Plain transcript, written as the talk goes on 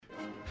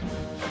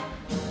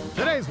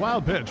Today's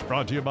Wild Pitch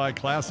brought to you by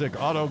Classic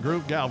Auto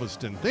Group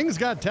Galveston. Things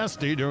got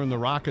testy during the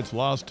Rockets'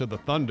 loss to the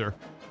Thunder.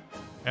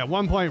 At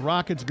one point,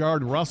 Rockets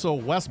guard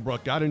Russell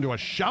Westbrook got into a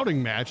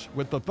shouting match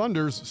with the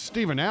Thunder's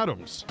Steven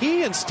Adams.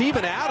 He and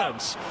Steven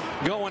Adams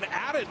going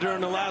at it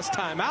during the last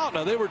time out.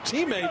 Now, they were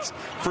teammates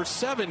for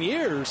 7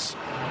 years,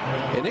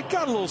 and it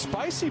got a little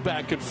spicy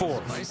back and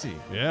forth. Spicy.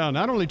 Yeah,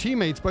 not only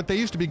teammates, but they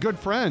used to be good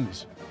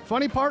friends.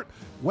 Funny part,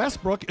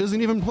 Westbrook isn't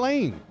even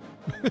playing.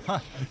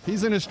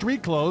 He's in his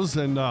street clothes,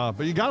 and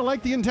but you gotta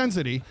like the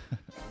intensity.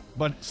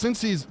 But since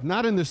he's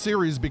not in the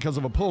series because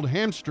of a pulled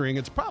hamstring,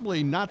 it's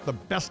probably not the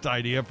best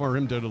idea for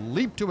him to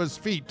leap to his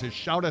feet to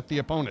shout at the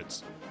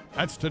opponents.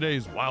 That's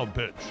today's Wild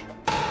Pitch.